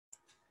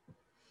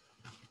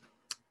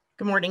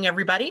Good morning,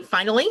 everybody.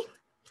 Finally,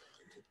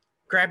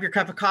 grab your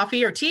cup of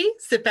coffee or tea,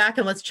 sit back,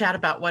 and let's chat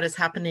about what is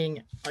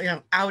happening,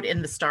 out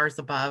in the stars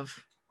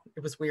above.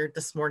 It was weird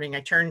this morning.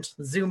 I turned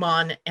Zoom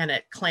on and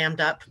it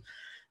clammed up.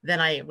 Then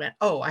I went,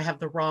 oh, I have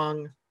the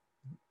wrong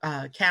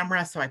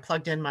camera. So I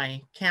plugged in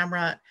my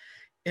camera.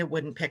 It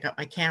wouldn't pick up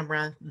my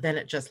camera. Then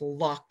it just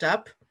locked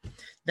up.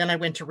 Then I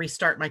went to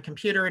restart my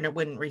computer and it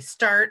wouldn't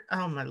restart.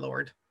 Oh, my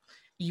Lord.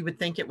 You would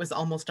think it was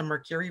almost a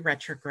Mercury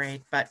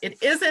retrograde, but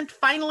it isn't.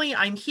 Finally,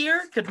 I'm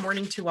here. Good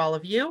morning to all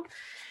of you.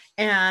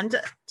 And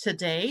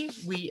today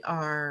we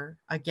are,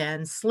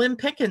 again, slim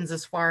pickings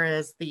as far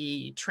as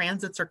the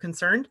transits are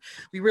concerned.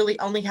 We really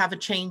only have a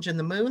change in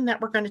the moon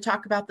that we're going to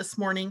talk about this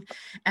morning.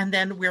 And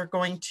then we're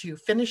going to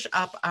finish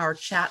up our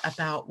chat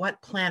about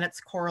what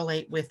planets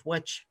correlate with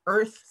which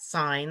Earth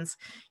signs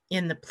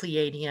in the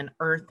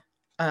Pleiadian-Earth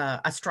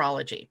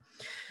astrology.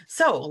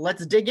 So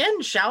let's dig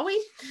in, shall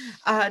we?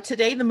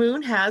 Today, the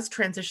moon has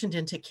transitioned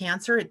into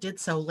Cancer. It did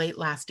so late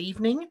last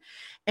evening.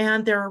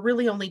 And there are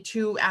really only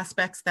two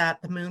aspects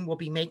that the moon will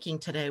be making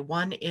today.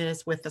 One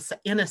is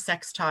in a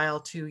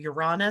sextile to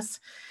Uranus,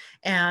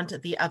 and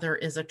the other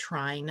is a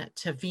trine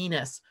to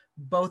Venus.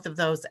 Both of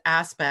those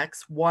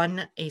aspects,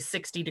 one a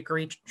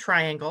 60-degree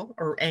triangle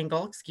or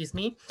angle,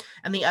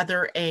 and the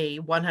other a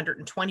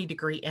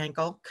 120-degree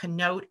angle,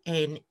 connote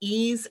an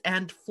ease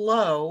and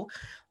flow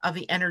of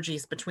the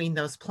energies between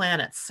those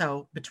planets.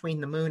 So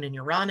between the moon and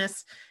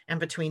Uranus and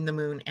between the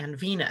moon and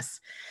Venus.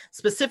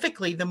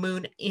 Specifically, the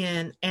moon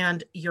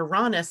and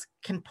Uranus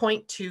can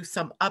point to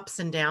some ups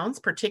and downs,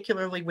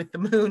 particularly with the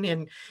moon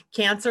in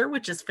Cancer,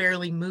 which is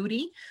fairly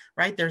moody,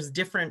 right? There's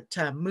different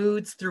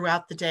moods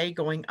throughout the day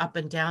going up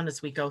and down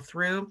as we go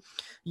through.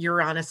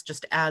 Uranus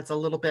just adds a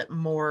little bit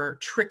more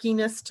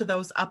trickiness to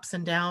those ups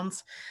and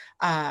downs,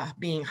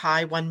 being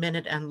high one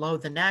minute and low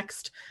the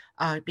next.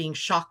 Being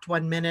shocked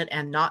one minute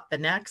and not the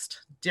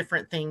next.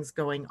 Different things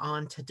going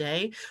on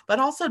today, but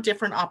also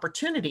different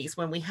opportunities.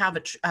 When we have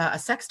a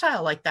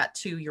sextile like that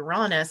to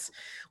Uranus,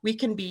 we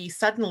can be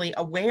suddenly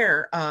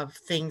aware of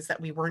things that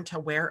we weren't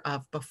aware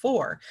of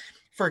before.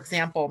 For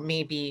example,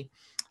 maybe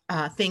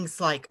things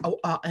like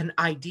an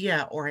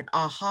idea or an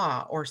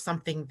aha or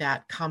something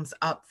that comes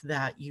up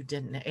that you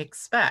didn't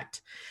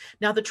expect.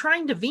 Now, the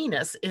trine to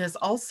Venus is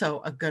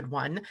also a good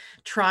one.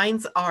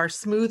 Trines are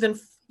smooth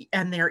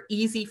and they're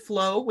easy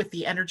flow with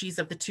the energies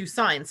of the two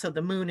signs. So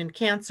the moon in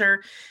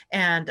Cancer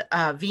and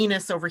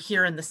Venus over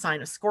here in the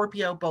sign of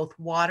Scorpio, both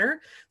water.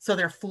 So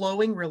they're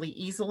flowing really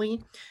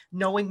easily.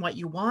 Knowing what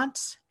you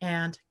want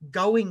and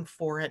going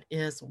for it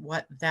is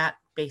what that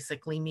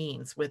basically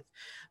means. With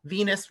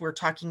Venus, we're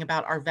talking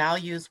about our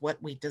values,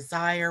 what we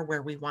desire,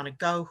 where we want to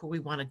go, who we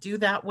want to do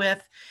that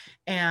with.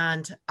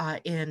 And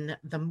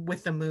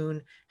with the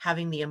moon,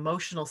 having the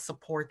emotional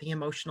support, the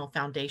emotional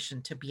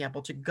foundation to be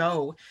able to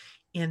go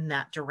in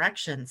that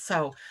direction.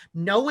 So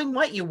knowing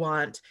what you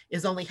want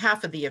is only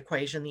half of the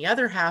equation. The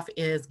other half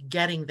is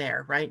getting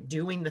there, right?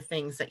 Doing the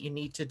things that you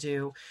need to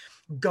do,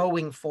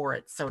 going for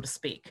it, so to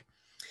speak.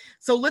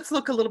 So let's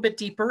look a little bit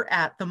deeper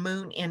at the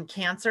moon in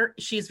Cancer.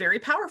 She's very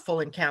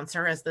powerful in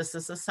Cancer, as this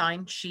is a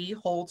sign she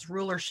holds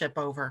rulership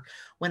over.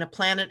 When a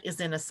planet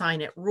is in a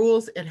sign it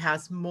rules, it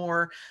has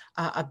more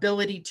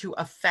ability to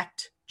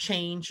affect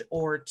change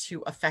or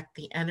to affect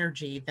the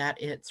energy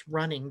that it's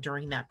running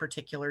during that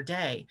particular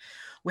day.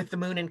 With the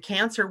moon in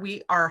Cancer,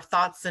 our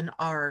thoughts and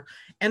our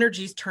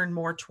energies turn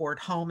more toward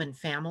home and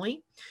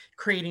family,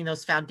 creating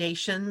those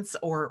foundations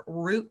or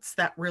roots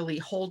that really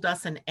hold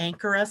us and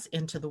anchor us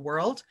into the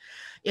world.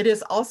 It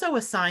is also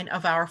a sign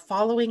of our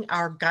following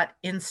our gut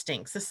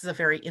instincts. This is a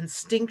very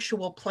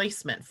instinctual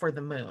placement for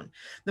the moon.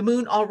 The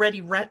moon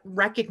already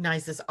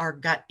recognizes our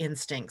gut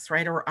instincts,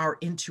 right? Or our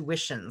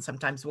intuition,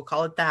 sometimes we'll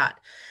call it that.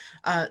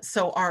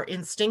 So our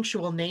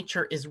instinctual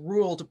nature is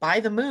ruled by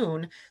the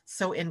moon.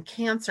 So in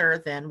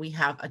Cancer, then we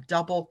have a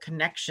double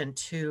connection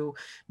to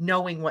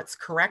knowing what's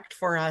correct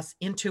for us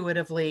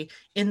intuitively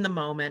in the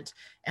moment,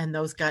 and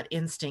those gut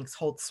instincts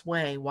hold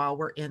sway while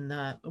we're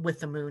with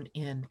the moon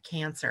in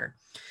Cancer.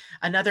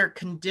 Another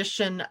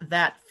condition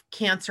that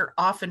Cancer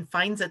often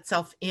finds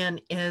itself in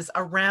is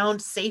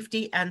around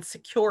safety and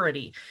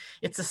security.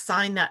 It's a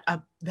sign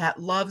that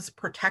loves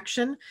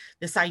protection,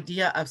 this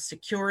idea of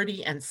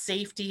security and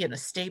safety and a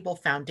stable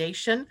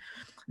foundation.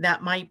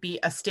 That might be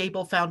a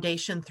stable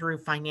foundation through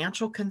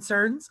financial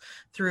concerns,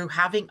 through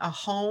having a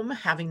home,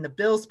 having the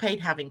bills paid,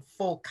 having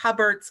full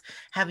cupboards,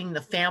 having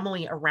the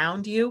family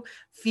around you,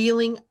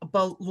 feeling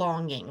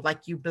belonging,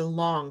 like you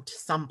belong to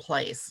some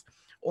place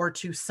or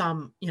to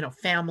some,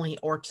 family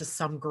or to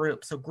some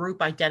group. So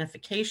group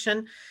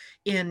identification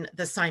in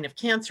the sign of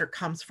Cancer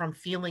comes from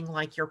feeling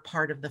like you're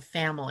part of the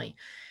family.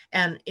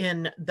 And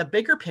in the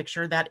bigger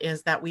picture, that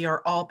is that we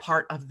are all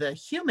part of the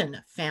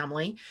human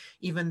family,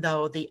 even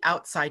though the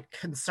outside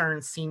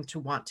concerns seem to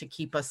want to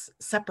keep us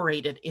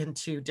separated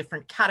into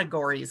different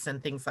categories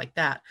and things like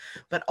that.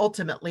 But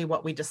ultimately,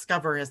 what we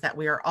discover is that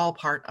we are all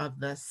part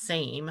of the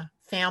same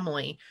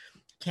family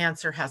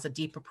Cancer has a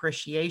deep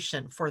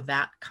appreciation for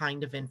that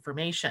kind of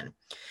information.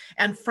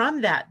 And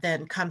from that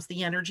then comes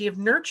the energy of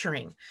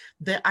nurturing,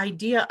 the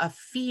idea of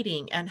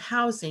feeding and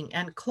housing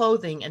and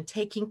clothing and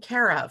taking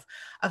care of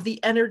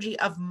the energy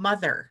of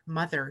mother,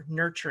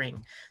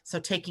 nurturing. So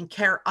taking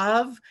care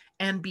of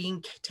and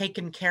being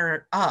taken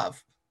care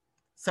of.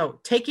 So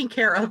taking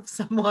care of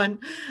someone,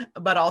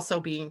 but also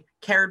being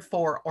cared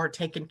for or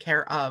taken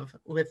care of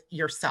with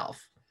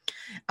yourself.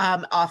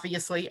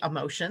 Obviously,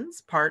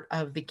 emotions, part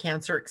of the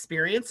Cancer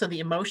experience. So the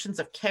emotions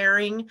of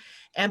caring,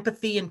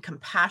 empathy, and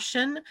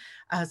compassion,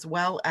 as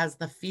well as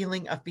the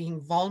feeling of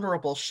being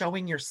vulnerable,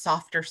 showing your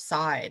softer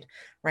side,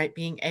 right?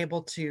 Being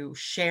able to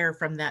share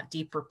from that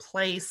deeper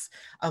place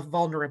of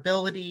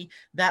vulnerability.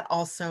 That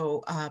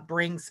also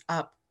brings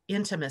up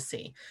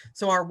intimacy.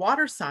 So our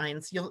water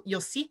signs,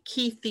 you'll see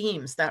key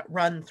themes that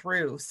run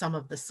through some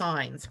of the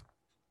signs,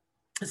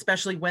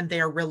 especially when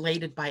they are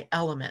related by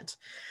element.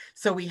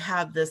 So we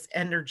have this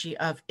energy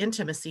of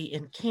intimacy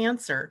in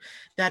Cancer.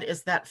 That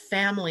is that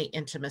family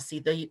intimacy,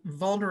 the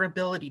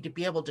vulnerability to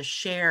be able to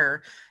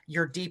share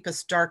your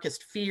deepest,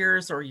 darkest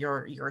fears or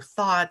your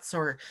thoughts,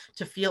 or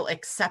to feel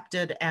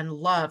accepted and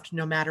loved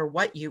no matter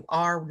what you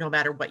are, no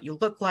matter what you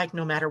look like,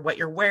 no matter what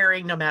you're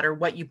wearing, no matter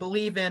what you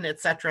believe in, et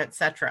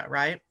cetera,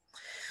 right?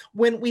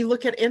 When we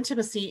look at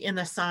intimacy in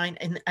a sign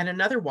and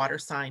another water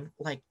sign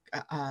like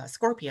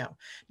Scorpio,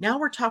 now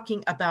we're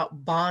talking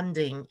about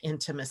bonding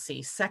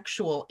intimacy,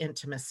 sexual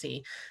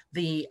intimacy,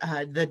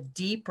 the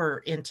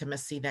deeper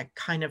intimacy that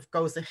kind of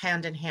goes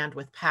hand in hand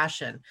with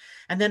passion.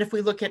 And then if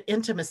we look at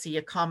intimacy,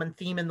 a common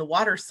theme in the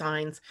water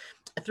signs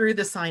through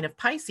the sign of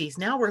Pisces,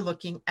 now we're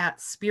looking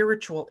at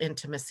spiritual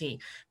intimacy,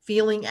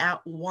 feeling at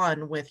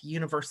one with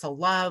universal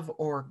love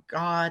or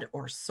God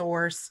or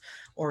source,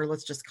 or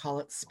let's just call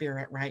it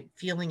spirit, right?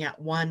 Feeling at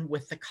one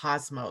with the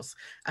cosmos,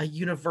 a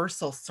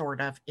universal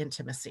sort of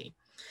intimacy.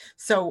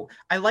 So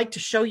I like to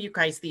show you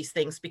guys these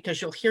things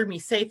because you'll hear me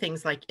say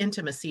things like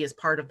intimacy is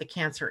part of the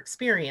Cancer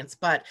experience,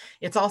 but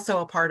it's also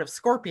a part of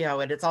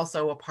Scorpio and it's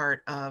also a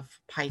part of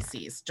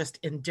Pisces, just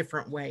in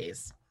different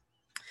ways.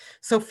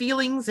 So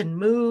feelings and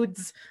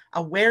moods,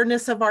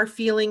 awareness of our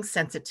feelings,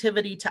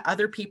 sensitivity to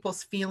other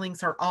people's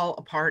feelings are all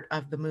a part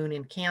of the moon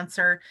in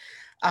Cancer.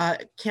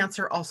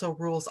 Cancer also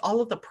rules all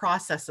of the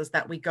processes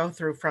that we go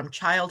through from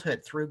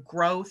childhood through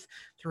growth,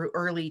 through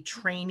early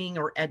training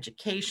or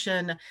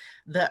education,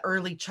 the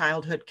early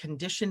childhood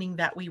conditioning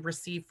that we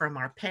receive from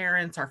our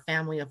parents, our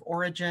family of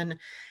origin.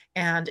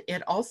 And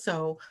it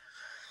also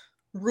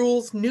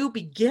rules new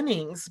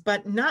beginnings,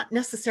 but not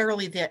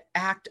necessarily the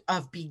act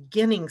of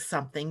beginning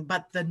something,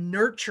 but the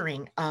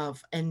nurturing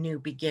of a new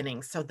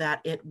beginning so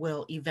that it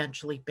will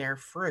eventually bear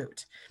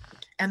fruit.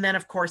 And then,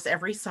 of course,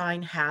 every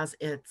sign has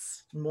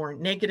its more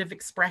negative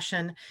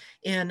expression.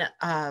 In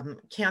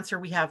Cancer,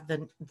 we have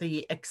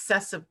the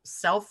excessive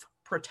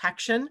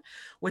self-protection,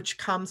 which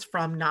comes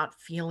from not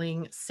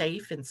feeling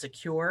safe and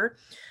secure,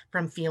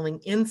 from feeling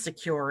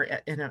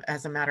insecure.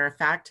 As a matter of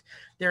fact,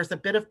 there's a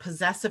bit of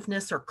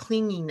possessiveness or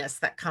clinginess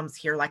that comes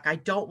here. Like, I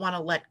don't want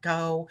to let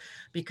go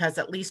because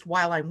at least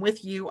while I'm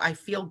with you, I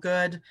feel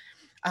good.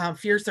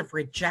 Fears of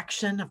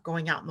rejection, of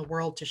going out in the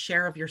world to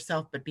share of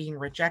yourself, but being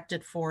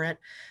rejected for it,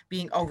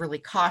 being overly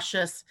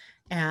cautious,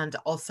 and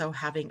also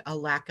having a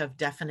lack of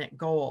definite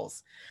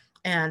goals.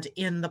 And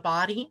in the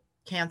body,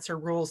 Cancer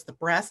rules the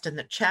breast and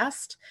the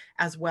chest,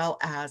 as well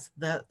as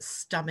the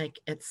stomach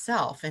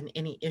itself and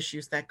any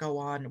issues that go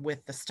on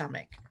with the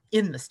stomach,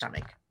 in the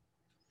stomach.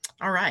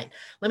 All right,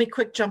 let me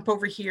quick jump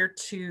over here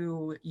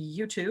to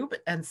YouTube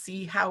and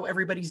see how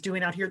everybody's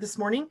doing out here this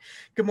morning.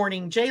 Good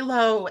morning,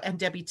 J-Lo and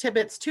Debbie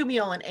Tibbetts,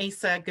 Tumiel and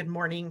Asa. Good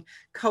morning,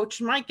 Coach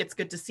Mike. It's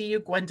good to see you.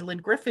 Gwendolyn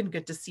Griffin,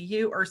 good to see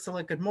you.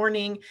 Ursula, good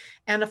morning.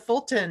 Anna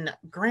Fulton,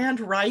 Grand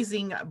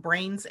Rising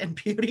Brains and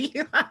Beauty.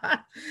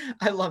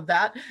 I love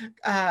that.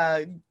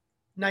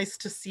 Nice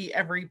to see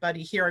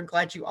everybody here. I'm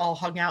glad you all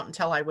hung out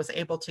until I was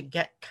able to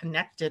get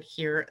connected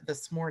here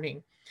this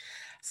morning.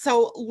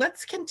 So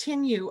let's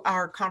continue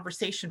our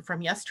conversation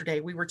from yesterday.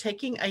 We were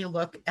taking a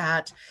look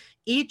at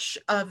each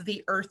of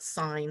the Earth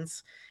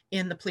signs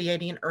in the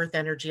Pleiadian-Earth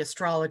energy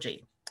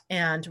astrology,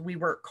 and we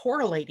were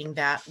correlating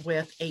that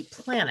with a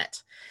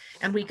planet.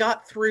 And we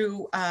got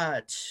through,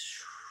 I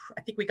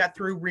think we got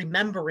through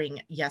remembering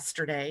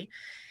yesterday.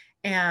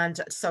 And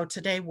so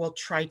today we'll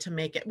try to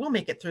make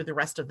it through the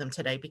rest of them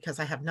today because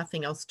I have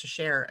nothing else to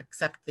share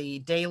except the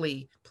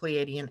daily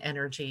Pleiadian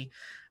energy.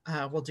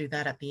 We'll do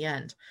that at the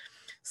end.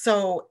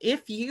 So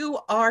if you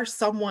are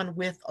someone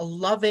with a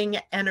loving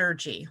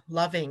energy,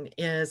 loving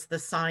is the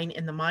sign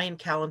in the Mayan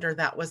calendar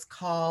that was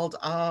called,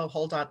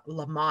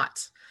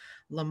 Lamont.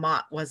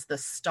 Lamont was the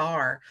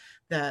star,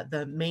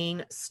 the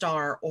main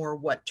star, or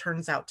what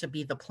turns out to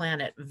be the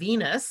planet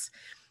Venus.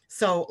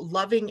 So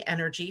loving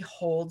energy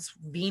holds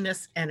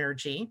Venus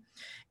energy,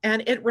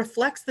 and it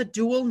reflects the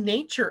dual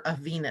nature of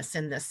Venus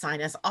in this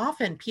sign, as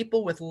often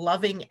people with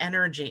loving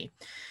energy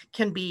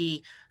can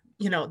be,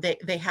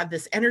 they have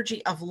this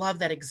energy of love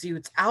that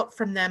exudes out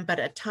from them,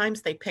 but at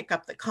times they pick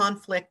up the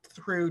conflict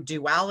through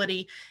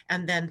duality,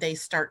 and then they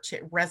start to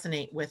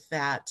resonate with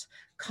that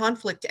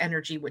conflict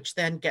energy, which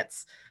then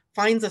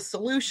finds a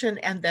solution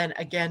and then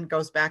again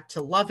goes back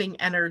to loving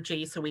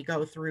energy. So we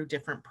go through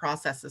different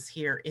processes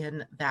here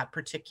in that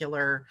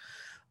particular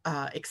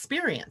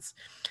experience.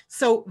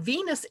 So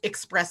Venus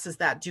expresses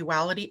that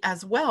duality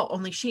as well,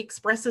 only she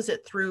expresses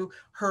it through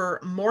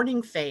her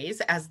morning phase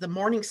as the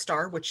morning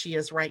star, which she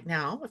is right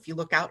now. If you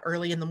look out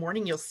early in the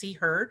morning, you'll see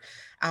her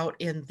out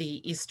in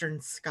the eastern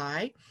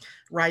sky,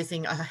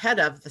 rising ahead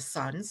of the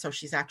sun. So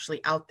she's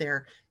actually out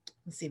there.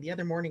 Let's see, the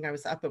other morning I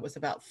was up, it was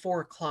about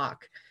 4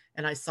 o'clock.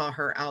 And I saw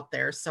her out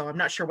there. So I'm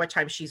not sure what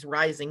time she's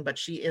rising, but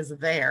she is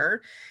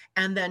there.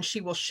 And then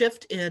she will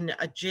shift in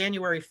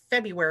January,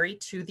 February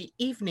to the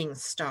evening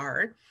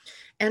star.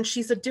 And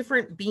she's a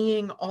different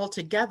being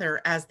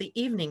altogether as the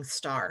evening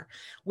star.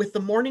 With the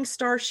morning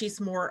star,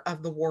 she's more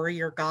of the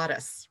warrior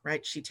goddess,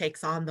 right? She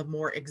takes on the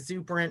more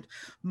exuberant,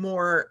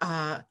 more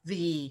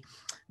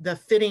the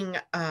fitting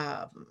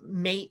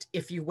mate,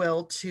 if you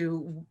will,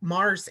 to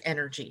Mars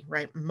energy,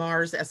 right?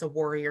 Mars as a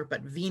warrior,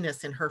 but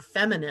Venus in her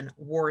feminine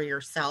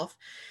warrior self.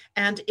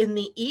 And in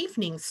the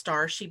evening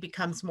star, she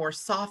becomes more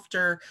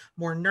softer,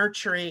 more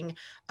nurturing,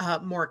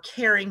 more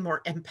caring,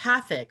 more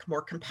empathic,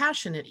 more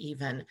compassionate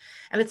even.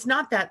 And it's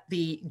not that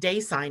the day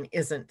sign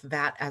isn't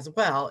that as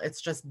well.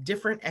 It's just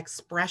different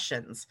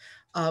expressions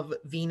of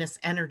Venus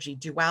energy,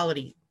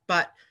 duality,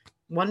 but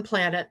one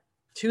planet,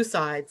 two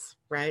sides,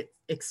 right?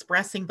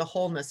 Expressing the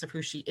wholeness of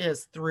who she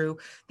is through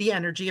the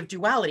energy of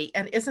duality.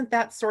 And isn't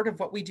that sort of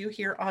what we do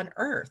here on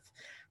Earth,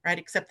 right?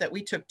 Except that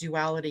we took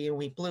duality and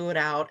we blew it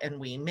out and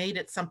we made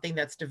it something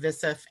that's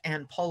divisive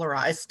and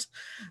polarized.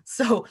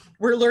 So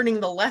we're learning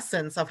the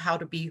lessons of how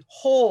to be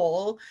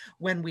whole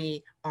when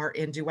we are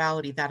in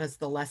duality. That is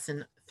the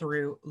lesson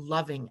through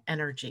loving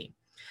energy.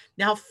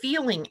 Now,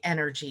 feeling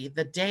energy,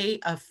 the day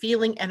of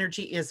feeling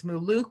energy is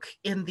Muluk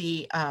in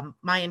the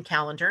Mayan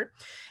calendar.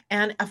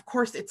 And of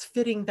course, it's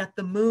fitting that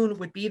the moon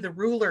would be the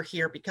ruler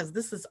here because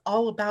this is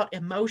all about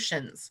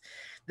emotions.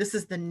 This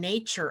is the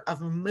nature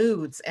of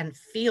moods and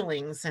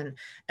feelings and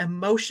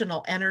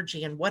emotional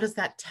energy. And what does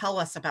that tell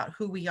us about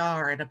who we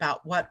are and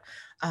about what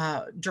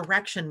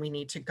direction we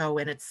need to go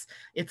in?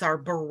 It's our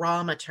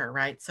barometer,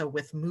 right? So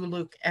with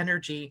Muluk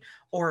energy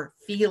or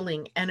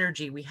feeling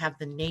energy, we have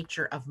the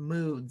nature of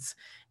moods.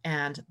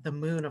 And the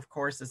moon, of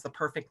course, is the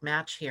perfect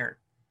match here.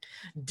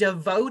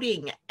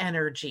 Devoting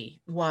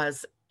energy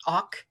was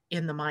Ak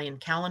in the Mayan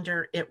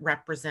calendar. It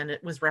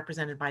was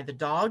represented by the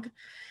dog.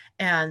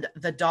 And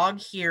the dog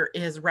here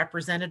is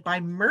represented by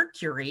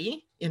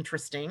Mercury.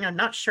 Interesting. I'm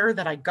not sure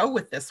that I go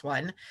with this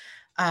one,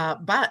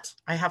 but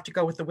I have to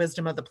go with the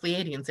wisdom of the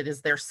Pleiadians. It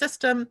is their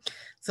system.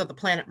 So the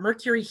planet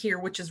Mercury here,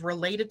 which is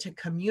related to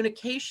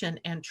communication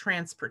and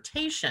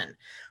transportation,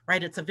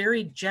 right? It's a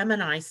very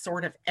Gemini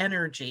sort of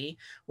energy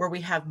where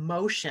we have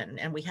motion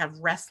and we have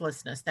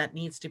restlessness that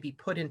needs to be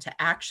put into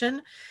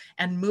action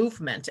and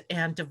movement.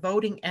 And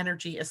devoting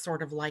energy is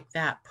sort of like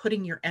that,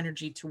 putting your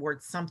energy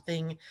towards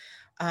something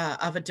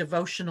of a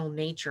devotional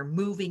nature,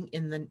 moving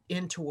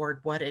in toward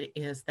what it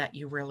is that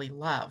you really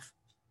love.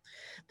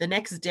 The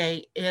next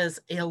day is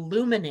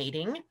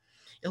illuminating.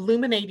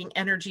 Illuminating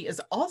energy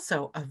is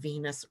also a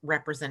Venus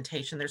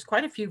representation. There's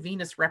quite a few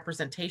Venus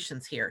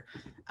representations here.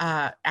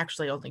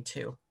 Actually, only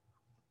two.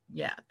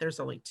 Yeah, there's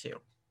only two.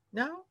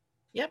 No?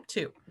 Yep,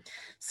 two.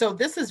 So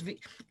this is,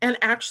 and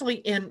actually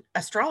in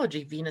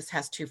astrology, Venus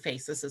has two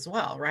faces as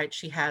well, right?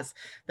 She has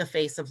the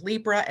face of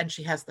Libra and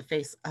she has the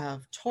face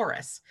of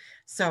Taurus.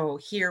 So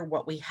here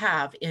what we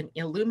have in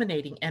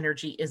illuminating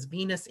energy is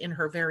Venus in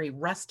her very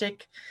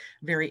rustic,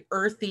 very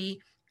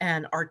earthy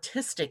and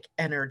artistic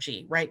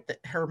energy, right?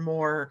 Her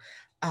more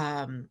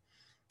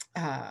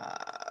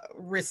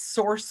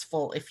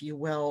resourceful, if you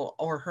will,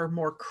 or her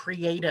more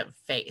creative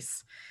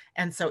face.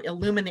 And so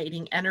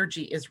illuminating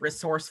energy is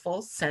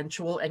resourceful,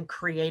 sensual, and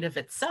creative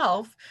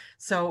itself.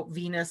 So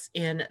Venus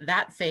in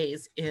that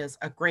phase is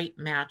a great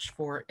match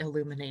for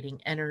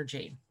illuminating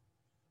energy.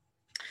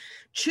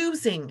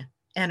 Choosing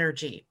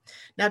energy.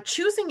 Now,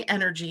 choosing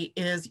energy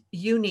is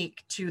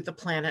unique to the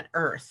planet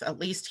Earth, at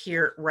least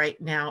here right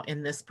now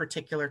in this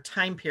particular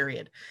time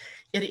period.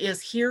 It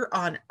is here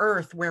on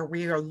Earth where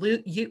we are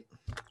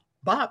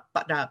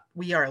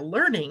we are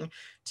learning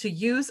to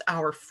use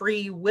our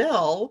free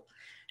will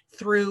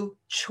through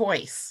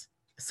choice.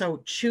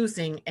 So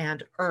choosing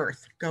and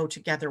Earth go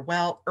together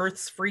well.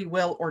 Earth's free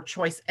will or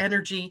choice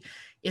energy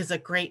is a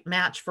great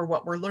match for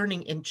what we're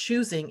learning in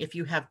choosing. If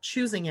you have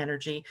choosing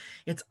energy,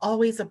 it's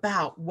always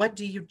about what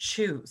do you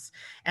choose?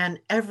 And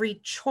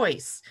every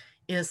choice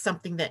is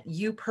something that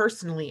you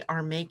personally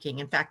are making.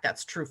 In fact,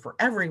 that's true for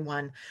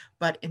everyone,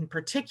 but in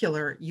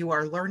particular, you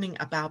are learning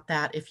about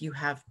that if you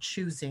have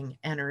choosing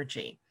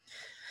energy.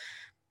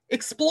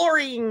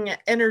 Exploring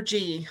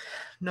energy,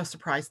 no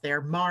surprise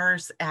there.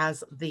 Mars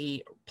as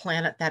the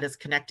planet that is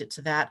connected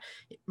to that.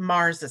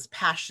 Mars is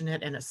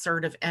passionate and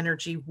assertive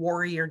energy,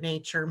 warrior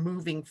nature,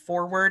 moving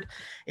forward.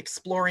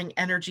 Exploring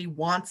energy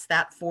wants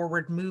that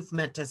forward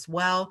movement as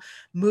well,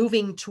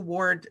 moving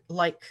toward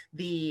like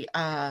the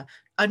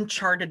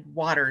uncharted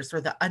waters or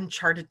the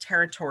uncharted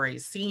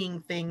territories, seeing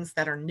things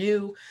that are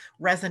new,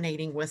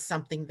 resonating with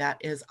something that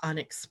is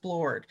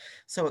unexplored.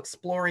 So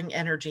exploring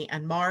energy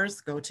and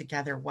Mars go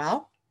together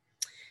well.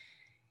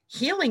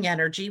 Healing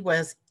energy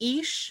was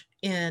Ish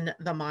in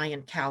the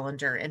Mayan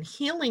calendar, and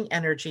healing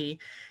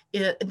energy,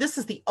 this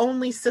is the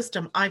only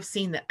system I've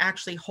seen that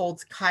actually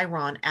holds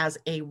Chiron as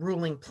a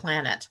ruling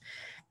planet.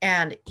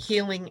 And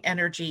healing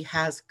energy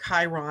has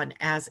Chiron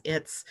as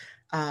its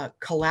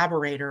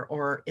collaborator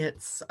or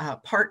its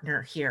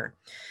partner here.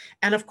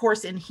 And of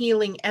course, in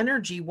healing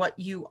energy, what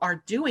you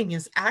are doing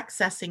is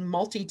accessing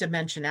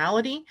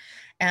multidimensionality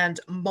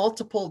and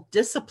multiple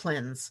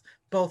disciplines,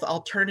 both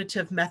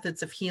alternative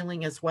methods of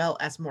healing as well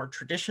as more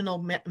traditional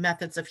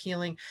methods of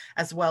healing,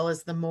 as well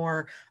as the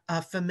more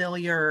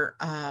familiar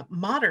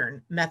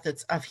modern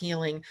methods of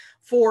healing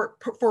for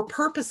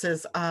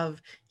purposes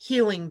of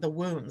healing the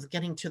wounds,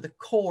 getting to the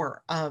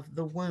core of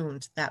the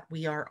wound that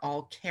we are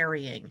all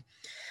carrying.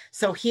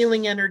 So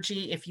healing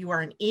energy, if you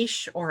are an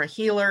Ish or a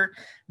healer,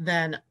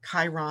 then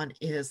Chiron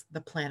is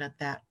the planet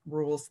that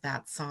rules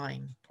that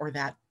sign, or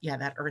that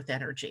earth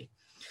energy.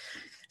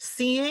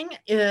 Seeing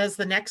is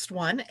the next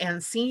one,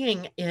 and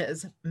seeing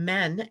is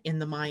men in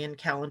the Mayan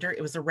calendar.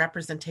 It was a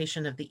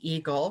representation of the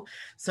eagle.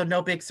 So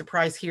no big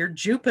surprise here.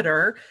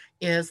 Jupiter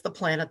is the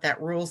planet that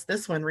rules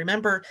this one.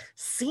 Remember,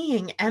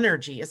 seeing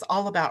energy is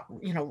all about,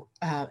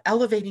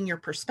 elevating your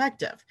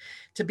perspective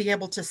to be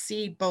able to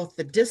see both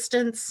the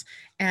distance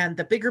and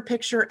the bigger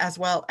picture, as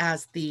well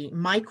as the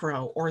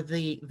micro or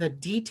the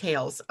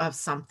details of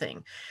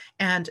something.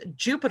 And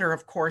Jupiter,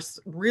 of course,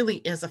 really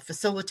is a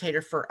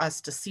facilitator for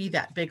us to see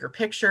that bigger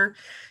picture,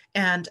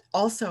 and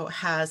also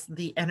has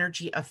the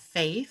energy of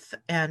faith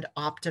and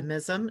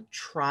optimism,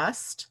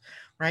 trust,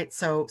 right?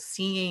 So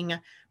seeing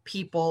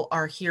people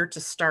are here to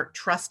start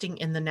trusting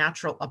in the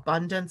natural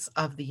abundance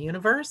of the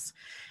universe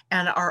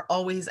and are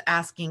always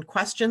asking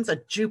questions, a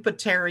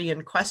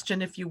Jupiterian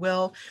question, if you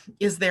will.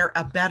 Is there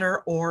a better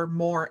or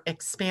more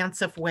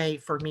expansive way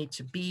for me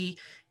to be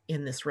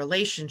in this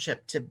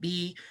relationship, to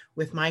be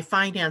with my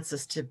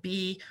finances, to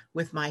be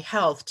with my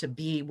health, to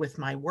be with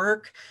my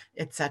work,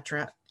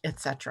 etc.,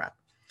 etc.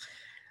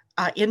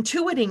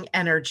 Intuiting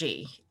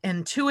energy.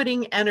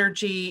 Intuiting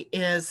energy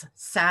is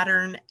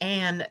Saturn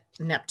and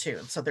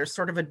Neptune. So there's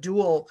sort of a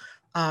dual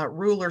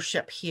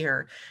rulership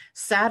here.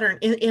 Saturn,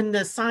 in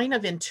the sign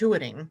of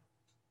intuiting,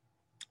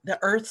 the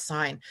earth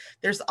sign,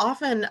 there's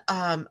often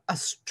a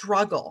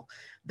struggle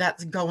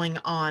that's going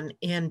on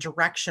in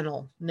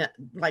directional,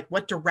 like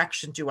what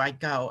direction do I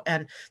go?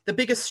 And the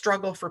biggest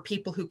struggle for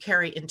people who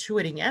carry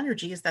intuiting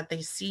energy is that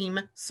they seem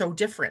so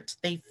different.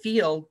 They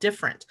feel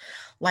different,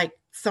 like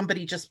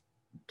somebody just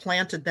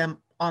planted them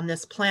on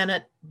this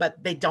planet,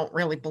 but they don't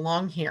really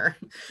belong here.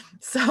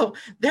 So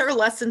their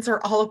lessons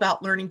are all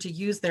about learning to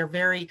use their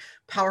very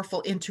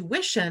powerful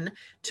intuition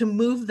to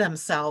move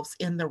themselves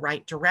in the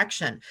right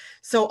direction.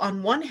 So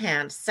on one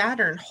hand,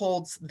 Saturn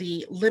holds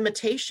the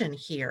limitation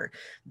here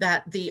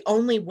that the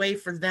only way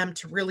for them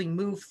to really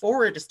move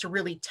forward is to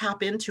really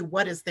tap into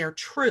what is their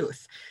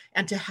truth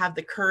and to have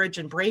the courage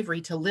and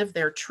bravery to live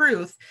their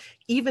truth,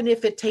 even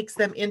if it takes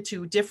them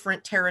into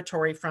different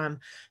territory from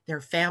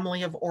their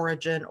family of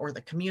origin or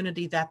the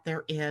community that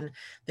they're in.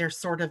 They're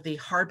sort of the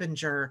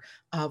harbinger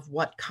of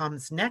what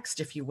comes next,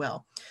 if you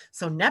will.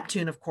 So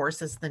Neptune, of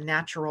course, is the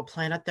natural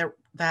planet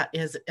that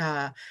is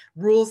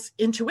rules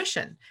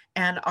intuition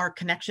and our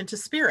connection to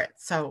spirit.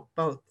 So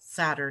both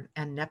Saturn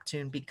and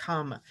Neptune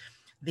become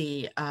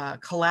the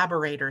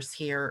collaborators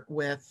here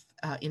with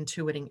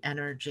intuiting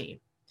energy.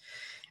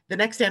 The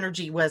next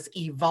energy was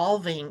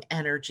evolving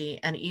energy,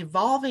 and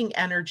evolving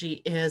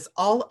energy is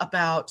all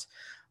about,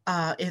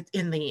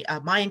 in the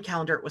Mayan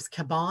calendar, it was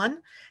Caban.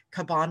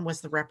 Caban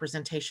was the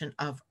representation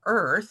of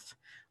Earth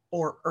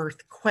or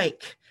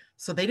earthquake.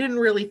 So they didn't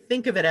really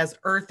think of it as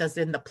Earth as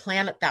in the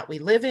planet that we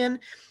live in.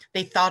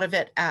 They thought of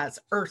it as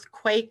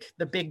earthquake,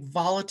 the big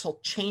volatile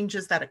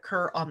changes that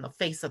occur on the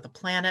face of the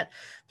planet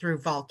through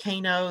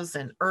volcanoes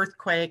and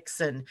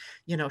earthquakes and,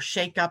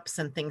 shakeups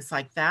and things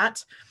like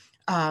that.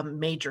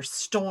 Major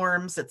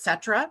storms,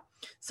 etc.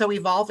 So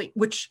evolving,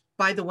 which,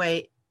 by the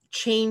way,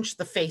 changed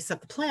the face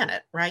of the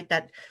planet, right?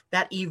 That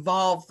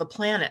evolved the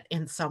planet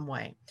in some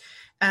way.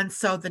 And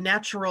so the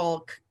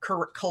natural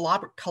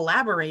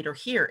collaborator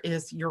here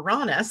is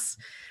Uranus,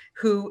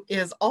 who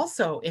is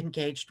also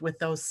engaged with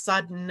those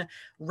sudden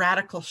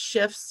radical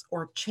shifts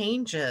or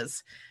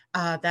changes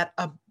that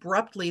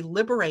abruptly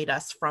liberate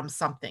us from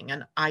something,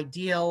 an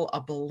ideal, a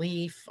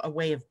belief, a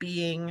way of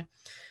being.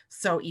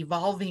 So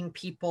evolving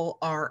people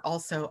are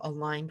also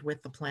aligned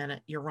with the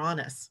planet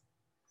Uranus.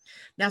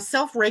 Now,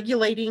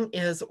 self-regulating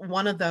is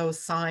one of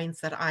those signs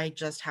that I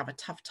just have a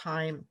tough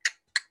time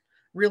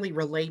really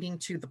relating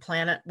to the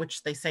planet,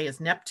 which they say is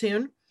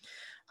Neptune.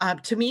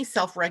 To me,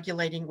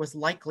 self-regulating was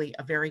likely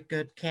a very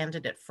good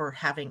candidate for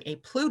having a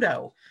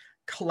Pluto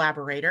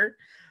collaborator.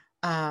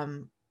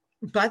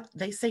 But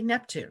they say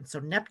Neptune. So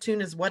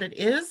Neptune is what it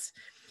is.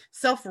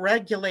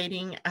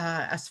 Self-regulating,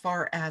 as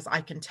far as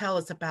I can tell,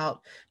 is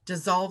about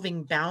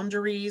dissolving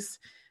boundaries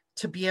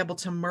to be able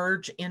to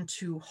merge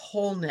into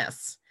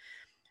wholeness.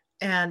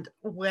 And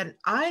when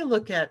I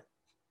look at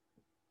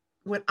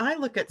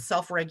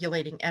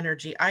self-regulating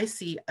energy, I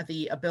see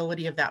the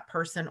ability of that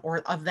person or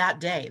of that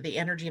day, the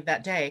energy of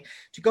that day,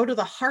 to go to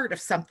the heart of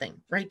something,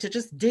 right? To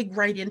just dig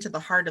right into the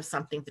heart of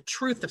something, the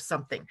truth of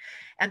something,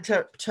 and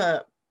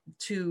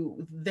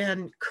to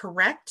then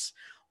correct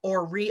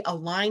or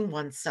realign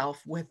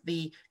oneself with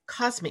the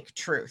cosmic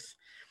truth.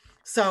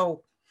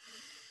 So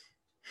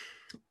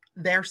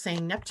they're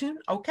saying Neptune.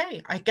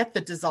 Okay, I get the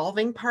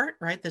dissolving part,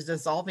 right? The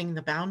dissolving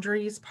the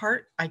boundaries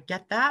part. I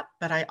get that.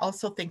 But I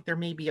also think there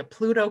may be a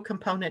Pluto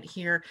component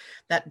here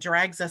that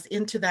drags us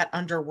into that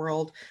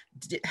underworld,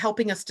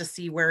 helping us to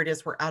see where it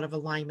is we're out of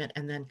alignment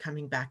and then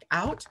coming back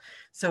out.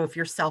 So if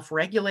you're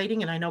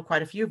self-regulating, and I know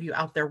quite a few of you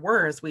out there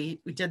were, as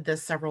we did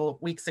this several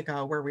weeks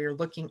ago, where we were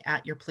looking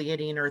at your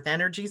Pleiadian-Earth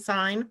energy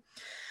sign,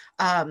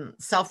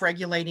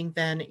 self-regulating,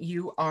 then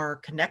you are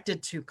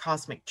connected to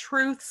cosmic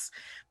truths.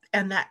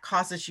 And that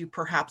causes you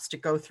perhaps to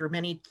go through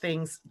many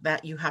things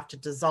that you have to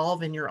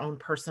dissolve in your own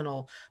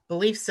personal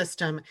belief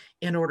system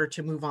in order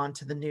to move on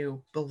to the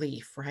new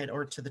belief, right?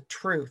 Or to the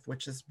truth,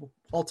 which is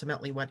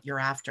ultimately what you're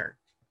after.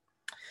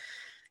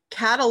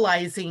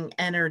 Catalyzing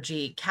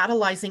energy.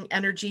 Catalyzing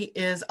energy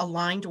is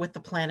aligned with the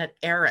planet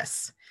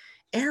Eris.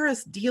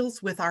 Eris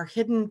deals with our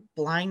hidden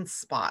blind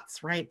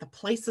spots, right? The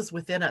places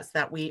within us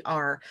that we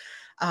are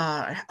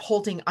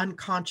holding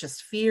unconscious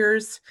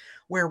fears,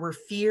 where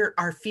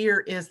our fear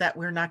is that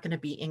we're not going to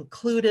be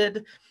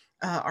included,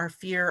 our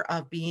fear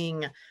of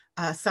being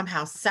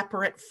somehow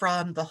separate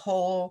from the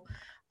whole.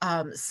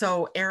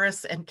 So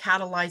Eris and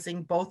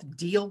catalyzing both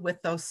deal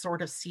with those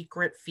sort of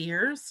secret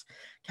fears.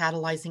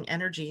 Catalyzing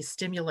energy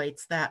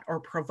stimulates that or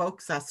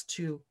provokes us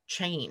to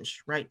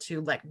change, right?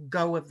 To let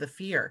go of the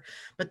fear.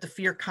 But the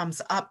fear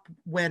comes up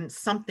when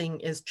something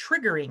is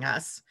triggering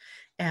us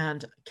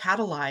and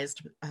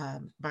catalyzed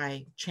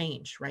by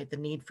change, right? The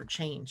need for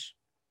change.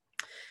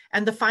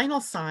 And the final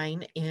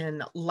sign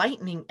in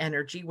lightning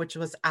energy, which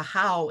was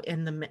Ahau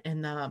in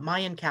the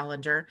Mayan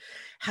calendar,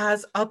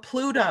 has a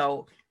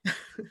Pluto,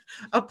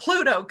 a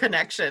Pluto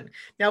connection.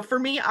 Now, for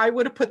me, I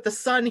would have put the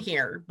sun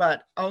here,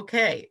 but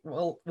okay,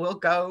 we'll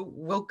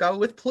go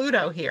with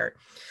Pluto here.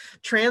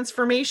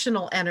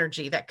 Transformational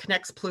energy that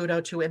connects Pluto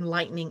to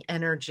enlightening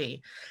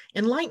energy.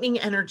 Enlightening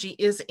energy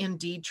is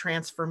indeed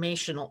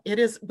transformational. It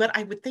is what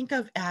I would think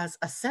of as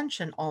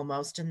ascension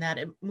almost, in that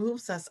it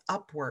moves us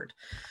upward,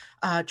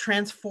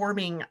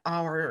 transforming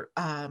our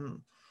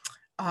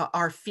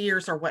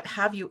fears or what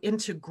have you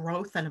into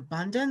growth and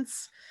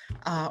abundance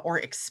or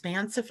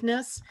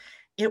expansiveness.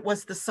 It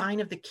was the sign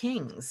of the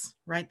kings,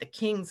 right? The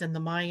kings in the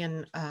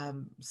Mayan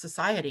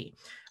society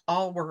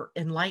all were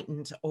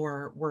enlightened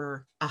or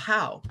were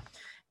Ahau.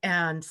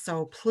 And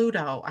so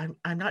Pluto,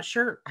 I'm not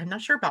sure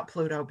about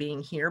Pluto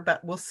being here,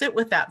 but we'll sit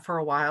with that for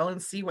a while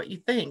and see what you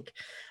think.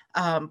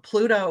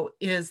 Pluto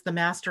is the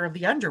master of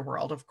the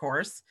underworld, of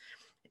course.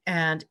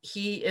 And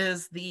he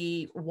is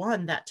the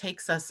one that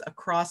takes us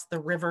across the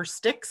river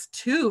Styx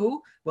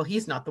to, well,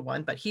 he's not the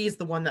one, but he's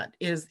the one that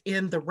is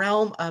in the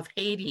realm of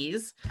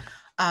Hades,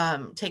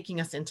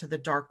 taking us into the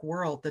dark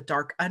world, the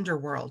dark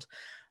underworld,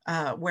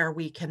 where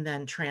we can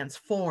then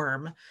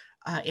transform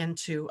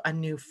into a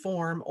new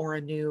form or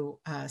a new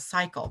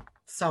cycle.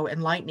 So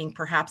enlightening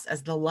perhaps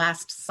as the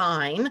last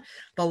sign,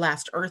 the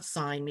last earth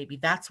sign, maybe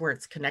that's where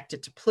it's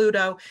connected to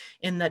Pluto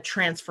in the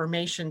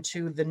transformation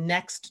to the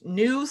next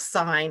new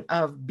sign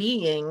of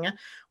being,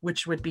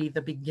 which would be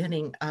the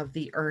beginning of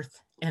the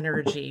earth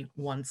energy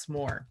once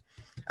more,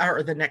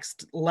 or the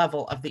next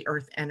level of the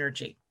earth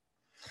energy.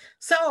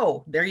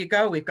 So there you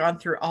go. We've gone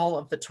through all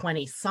of the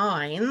 20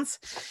 signs.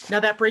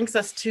 Now that brings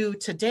us to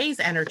today's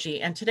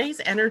energy. And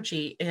today's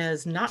energy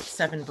is not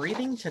 7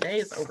 breathing. Today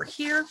is over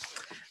here.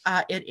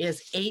 It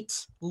is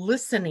 8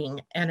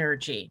 listening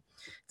energy.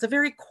 It's a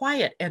very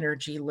quiet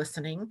energy,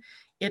 listening.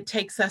 It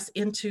takes us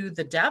into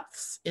the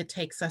depths. It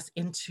takes us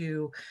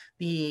into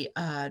the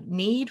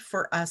need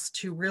for us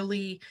to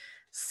really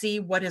see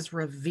what is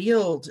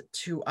revealed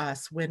to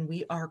us when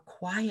we are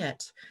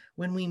quiet,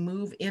 when we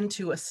move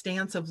into a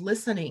stance of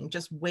listening,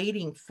 just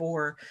waiting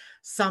for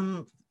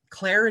some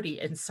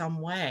clarity in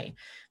some way.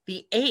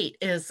 The 8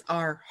 is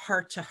our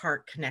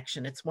heart-to-heart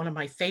connection. It's one of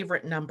my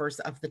favorite numbers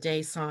of the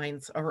day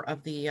signs or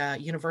of the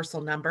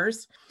universal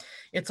numbers.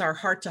 It's our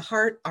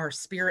heart-to-heart, our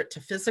spirit to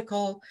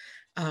physical,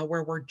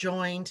 where we're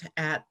joined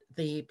at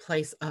the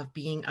place of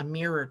being a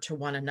mirror to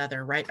one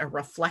another, right? A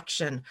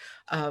reflection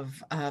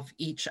of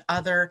each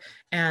other,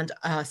 and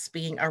us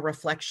being a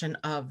reflection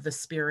of the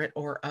spirit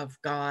or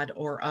of God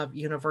or of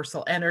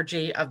universal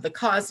energy of the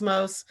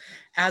cosmos,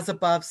 as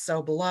above,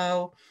 so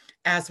below,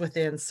 as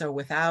within, so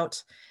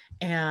without.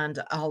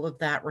 And all of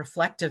that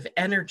reflective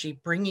energy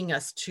bringing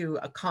us to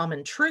a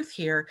common truth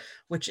here,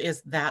 which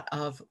is that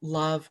of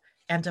love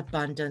and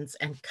abundance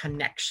and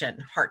connection,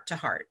 heart to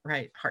heart,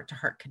 right? Heart to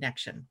heart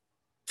connection.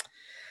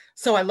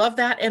 So I love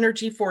that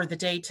energy for the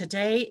day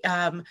today.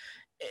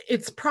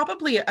 It's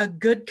probably a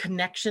good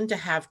connection to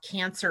have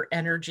Cancer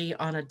energy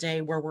on a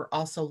day where we're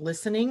also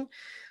listening,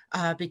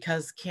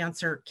 because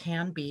Cancer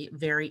can be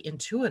very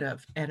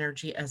intuitive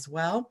energy as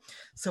well.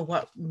 So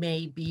what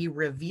may be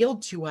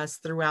revealed to us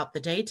throughout the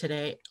day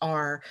today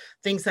are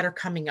things that are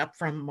coming up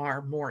from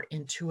our more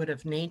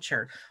intuitive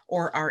nature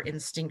or our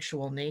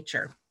instinctual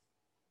nature.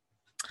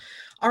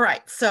 All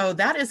right, so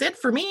that is it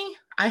for me.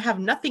 I have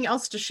nothing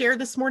else to share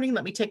this morning.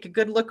 Let me take a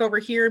good look over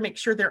here, make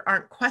sure there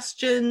aren't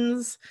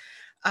questions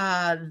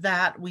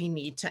that we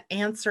need to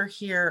answer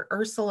here.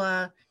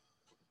 Ursula,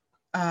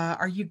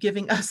 are you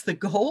giving us the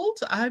gold?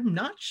 I'm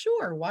not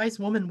sure. Wise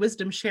woman,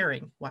 wisdom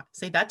sharing. What?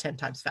 Say that 10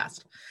 times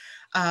fast.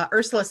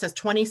 Ursula says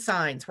 20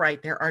 signs,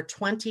 right? There are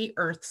 20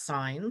 earth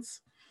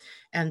signs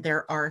and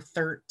there are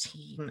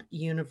 13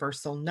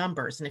 universal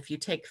numbers. And if you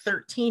take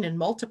 13 and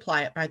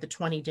multiply it by the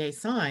 20-day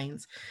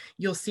signs,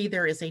 you'll see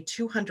there is a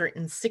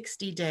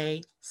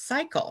 260-day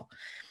cycle.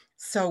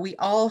 So we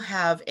all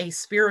have a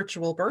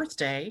spiritual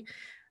birthday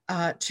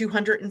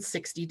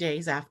 260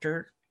 days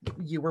after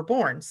you were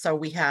born. So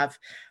we have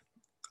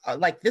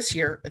like this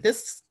year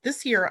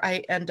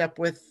I end up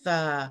with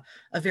a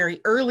very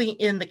early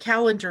in the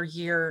calendar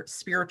year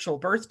spiritual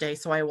birthday.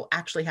 So I will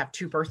actually have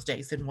 2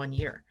 birthdays in 1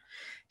 year.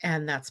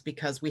 And that's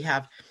because we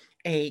have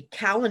a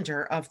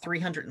calendar of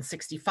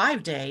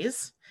 365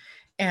 days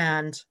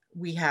and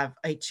we have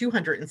a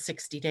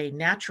 260-day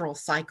natural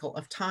cycle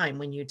of time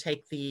when you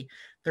take the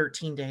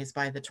 13 days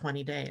by the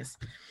 20 days.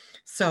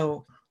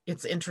 So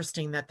it's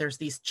interesting that there's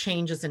these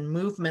changes and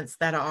movements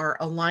that are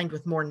aligned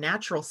with more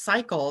natural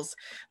cycles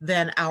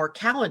than our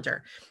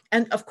calendar.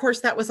 And of course,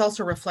 that was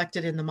also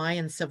reflected in the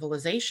Mayan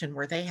civilization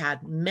where they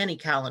had many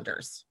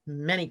calendars,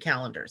 many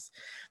calendars.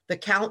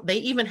 They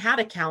even had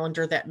a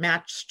calendar that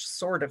matched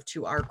sort of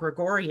to our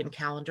Gregorian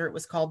calendar. It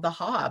was called the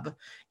Haab,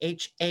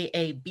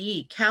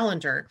 Haab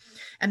calendar.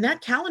 And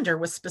that calendar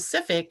was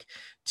specific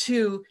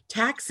to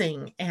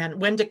taxing and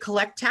when to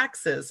collect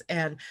taxes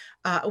and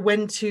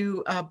when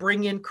to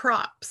bring in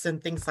crops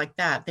and things like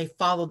that. They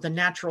followed the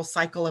natural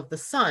cycle of the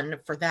sun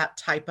for that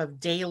type of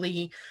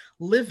daily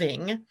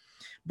living.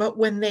 But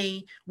where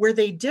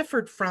they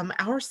differed from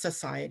our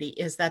society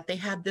is that they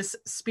had this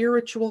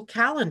spiritual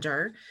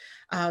calendar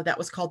that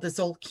was called the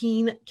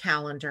Zolkeen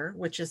calendar,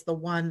 which is the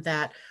one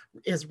that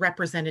is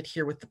represented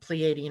here with the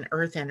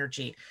Pleiadian-Earth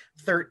energy.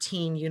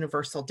 13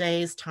 universal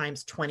days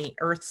times 20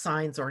 earth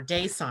signs or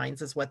day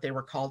signs is what they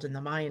were called in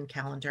the Mayan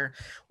calendar,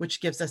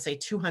 which gives us a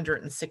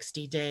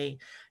 260-day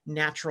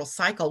natural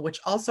cycle, which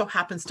also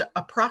happens to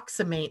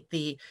approximate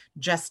the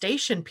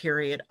gestation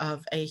period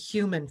of a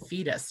human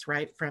fetus,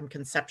 right? From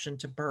conception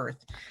to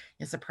birth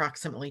is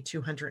approximately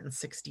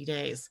 260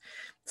 days.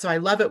 So I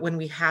love it when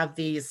we have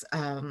these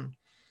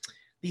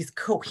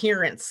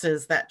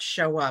coherences that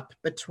show up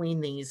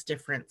between these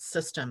different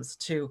systems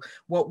to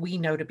what we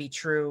know to be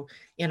true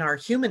in our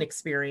human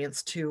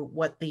experience to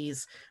what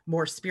these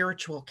more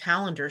spiritual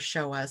calendars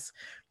show us.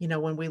 You know,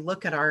 when we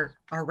look at our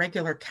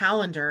regular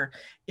calendar,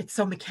 it's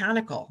so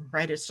mechanical,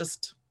 right? It's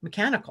just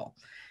mechanical.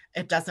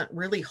 It doesn't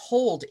really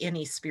hold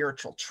any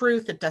spiritual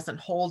truth. It doesn't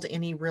hold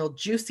any real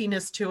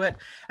juiciness to it.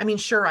 I mean,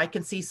 sure, I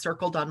can see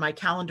circled on my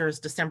calendar is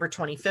December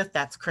 25th.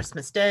 That's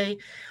Christmas Day,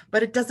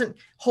 but it doesn't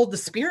hold the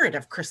spirit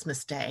of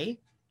Christmas Day,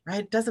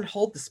 right? It doesn't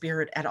hold the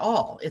spirit at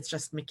all. It's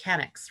just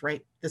mechanics,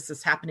 right? This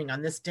is happening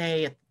on this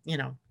day, you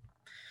know,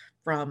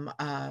 from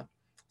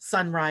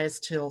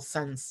sunrise till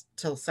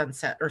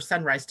sunset or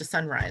sunrise to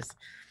sunrise.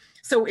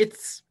 So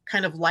it's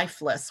kind of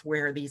lifeless,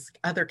 where these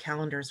other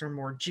calendars are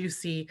more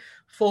juicy,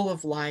 full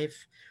of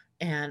life,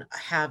 and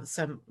have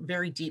some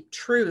very deep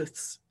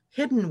truths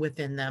hidden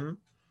within them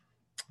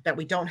that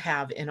we don't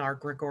have in our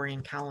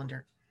Gregorian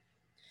calendar.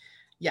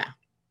 Yeah.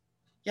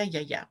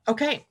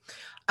 Okay.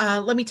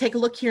 Let me take a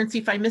look here and see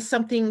if I missed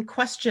something.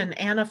 Question,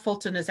 Anna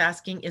Fulton is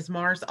asking, is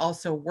Mars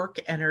also work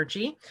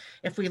energy?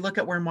 If we look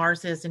at where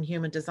Mars is in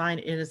human design,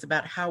 it is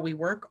about how we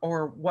work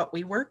or what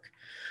we work.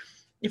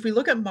 If we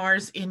look at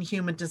Mars in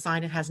human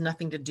design, it has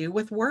nothing to do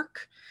with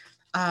work.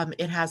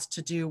 It has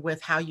to do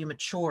with how you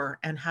mature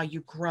and how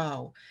you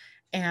grow.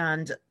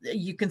 And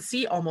you can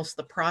see almost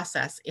the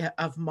process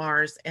of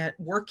Mars at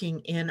working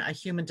in a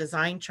human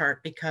design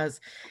chart,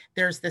 because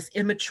there's this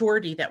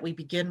immaturity that we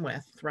begin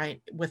with, right?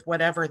 With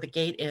whatever the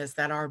gate is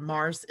that our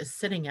Mars is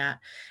sitting at.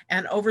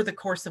 And over the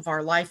course of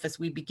our life, as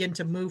we begin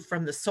to move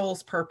from the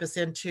soul's purpose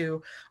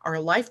into our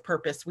life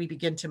purpose, we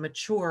begin to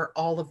mature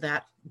all of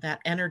that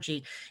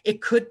energy.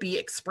 It could be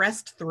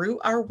expressed through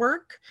our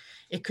work.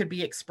 It could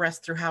be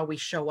expressed through how we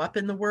show up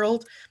in the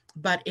world,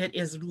 but it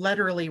is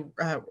literally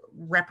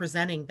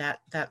representing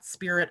that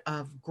spirit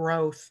of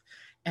growth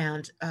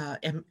and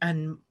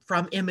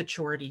from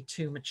immaturity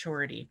to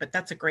maturity. But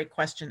that's a great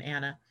question,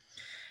 Anna.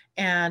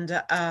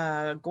 And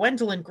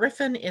Gwendolyn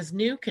Griffin is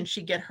new. Can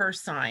she get her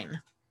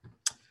sign?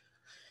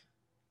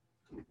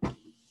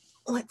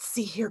 Let's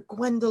see here,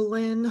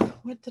 Gwendolyn.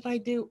 What did I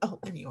do? Oh,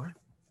 there you are.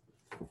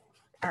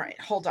 All right,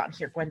 hold on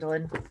here,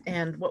 Gwendolyn.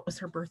 And what was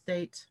her birth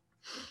date?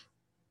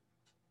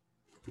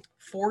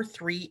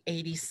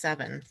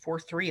 4/3/87.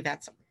 4/3,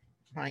 that's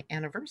my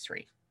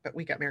anniversary. But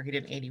we got married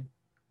in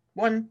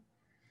 81.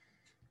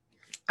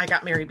 I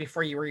got married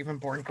before you were even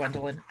born,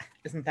 Gwendolyn.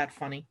 Isn't that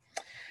funny?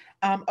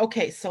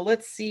 Okay, so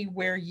let's see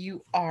where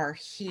you are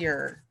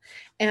here.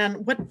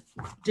 And what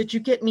did you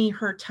get me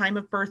her time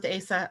of birth,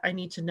 Asa? I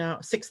need to know.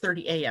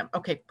 6:30 a.m.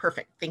 Okay,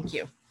 perfect. Thank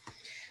you.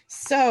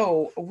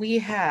 So we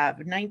have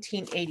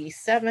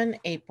 1987,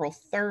 April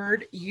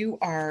 3rd. You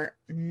are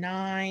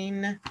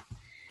 9.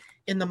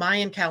 In the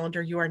Mayan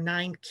calendar, you are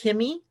 9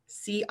 Kimi,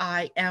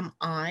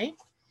 Cimi.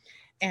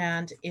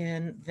 And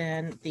in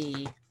then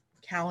the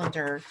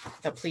calendar,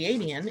 the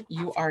Pleiadian,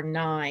 you are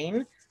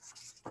 9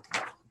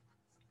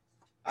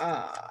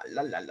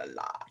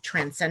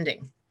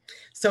 transcending.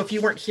 So if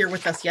you weren't here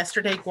with us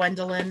yesterday,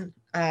 Gwendolyn,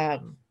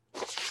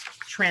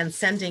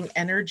 transcending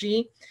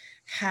energy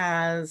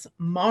has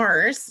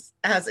Mars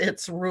as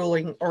its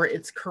ruling or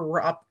its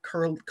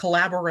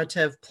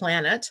collaborative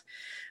planet,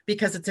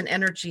 because it's an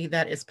energy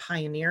that is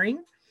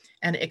pioneering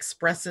and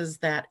expresses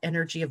that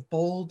energy of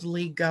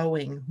boldly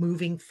going,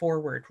 moving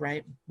forward,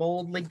 right?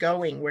 Boldly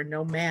going where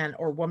no man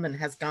or woman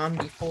has gone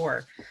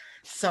before.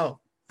 So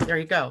there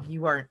you go.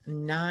 You are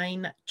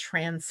 9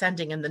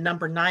 transcending. And the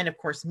number 9, of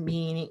course,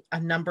 meaning a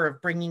number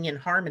of bringing in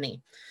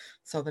harmony.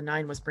 So the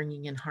 9 was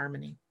bringing in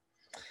harmony.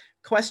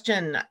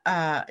 Question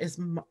is,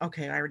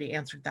 okay, I already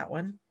answered that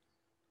one.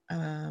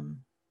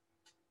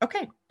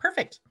 Okay,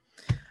 perfect.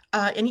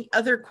 Any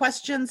other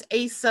questions?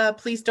 Asa,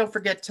 please don't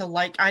forget to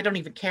like. I don't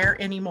even care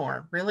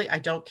anymore. Really, I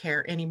don't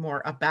care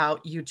anymore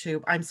about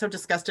YouTube. I'm so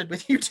disgusted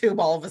with YouTube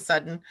all of a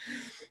sudden.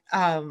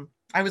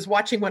 I was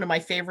watching one of my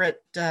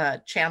favorite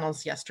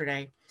channels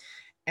yesterday,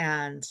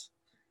 and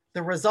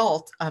the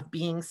result of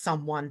being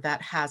someone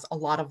that has a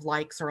lot of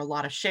likes or a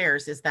lot of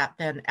shares is that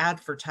then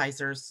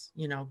advertisers,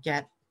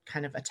 get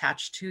kind of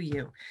attached to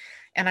you.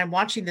 And I'm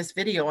watching this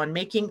video on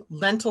making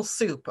lentil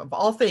soup of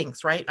all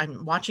things, right?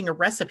 I'm watching a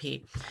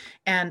recipe,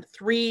 and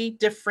 3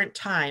 different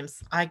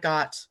times I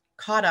got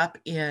caught up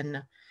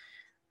in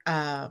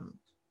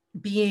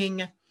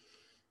being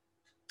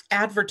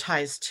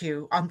advertised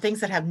to on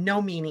things that have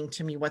no meaning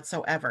to me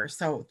whatsoever.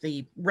 So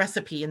the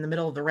recipe, in the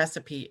middle of the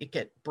recipe,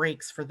 it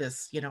breaks for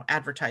this,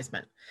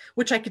 advertisement,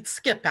 which I could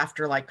skip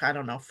after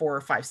 4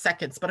 or 5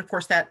 seconds. But of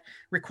course that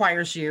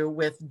requires you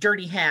with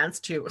dirty hands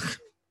to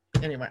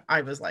anyway,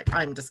 I was like,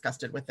 I'm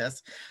disgusted with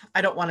this.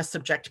 I don't want to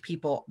subject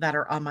people that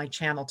are on my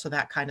channel to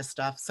that kind of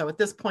stuff. So at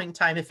this point in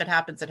time, if it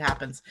happens, it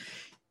happens.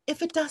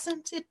 If it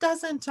doesn't, it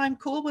doesn't. I'm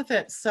cool with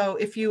it. So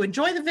if you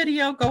enjoy the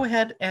video, go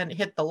ahead and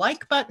hit the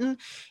like button.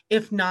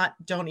 If not,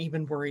 don't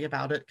even worry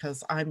about it,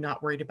 because I'm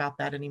not worried about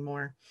that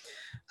anymore.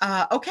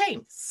 Okay,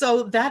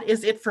 so that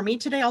is it for me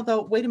today.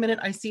 Although, wait a minute,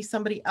 I see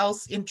somebody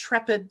else,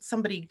 Intrepid,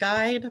 somebody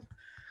guide.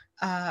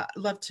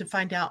 Love to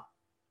find out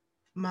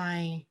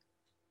my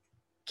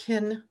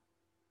kin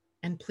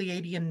and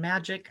Pleiadian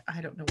magic.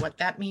 I don't know what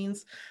that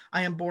means.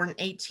 I am born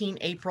 18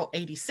 April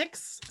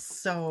 86,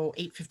 so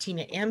 8:15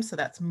 a.m. So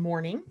that's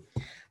morning.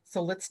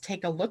 So let's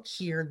take a look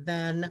here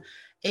then.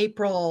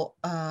 April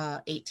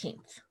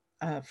 18th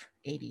of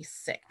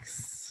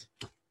 86.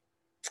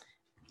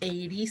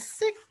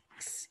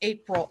 86,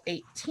 April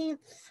 18th.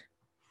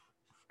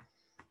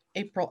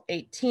 April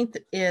 18th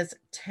is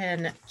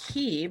 10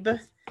 Kib.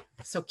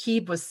 So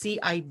Kib was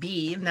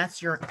CIB, and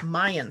that's your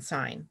Mayan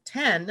sign.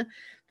 10,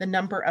 the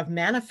number of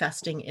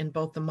manifesting in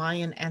both the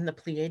Mayan and the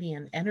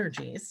Pleiadian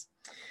energies.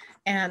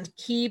 And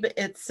Kib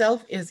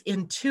itself is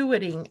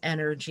intuiting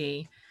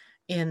energy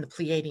in the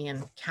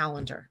Pleiadian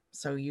calendar.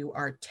 So you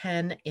are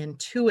 10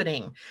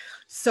 intuiting.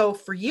 So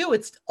for you,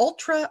 it's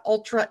ultra,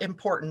 ultra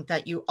important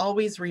that you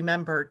always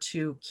remember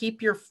to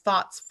keep your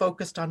thoughts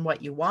focused on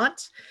what you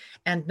want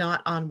and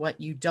not on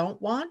what you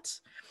don't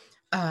want.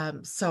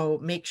 So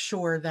make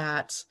sure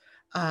that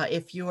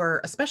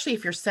especially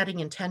if you're setting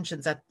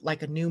intentions at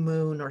like a new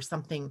moon or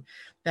something,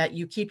 that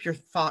you keep your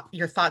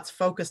thoughts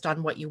focused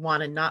on what you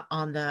want and not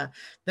on the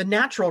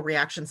natural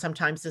reaction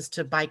sometimes is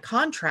to, by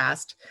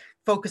contrast,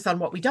 focus on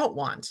what we don't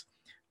want.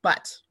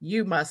 But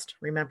you must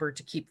remember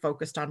to keep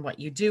focused on what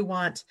you do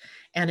want.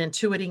 And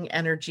intuiting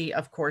energy,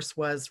 of course,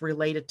 was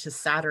related to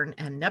Saturn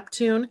and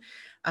Neptune,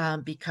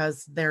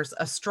 because there's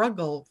a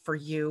struggle for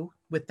you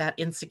with that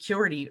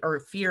insecurity or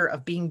fear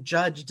of being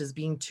judged as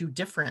being too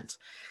different.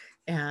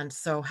 And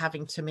so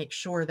having to make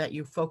sure that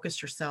you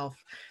focus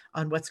yourself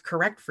on what's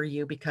correct for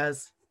you,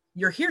 because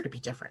you're here to be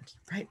different,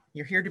 right?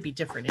 You're here to be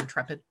different,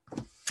 Intrepid.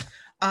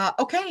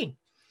 Okay,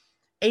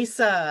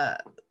 Asa,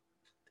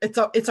 it's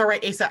all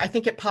right, Asa. I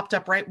think it popped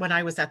up right when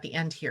I was at the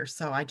end here,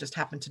 so I just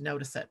happened to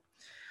notice it.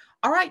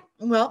 All right,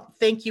 well,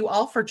 thank you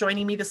all for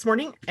joining me this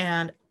morning,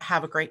 and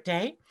have a great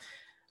day.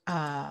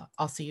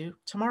 I'll see you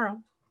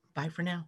tomorrow. Bye for now.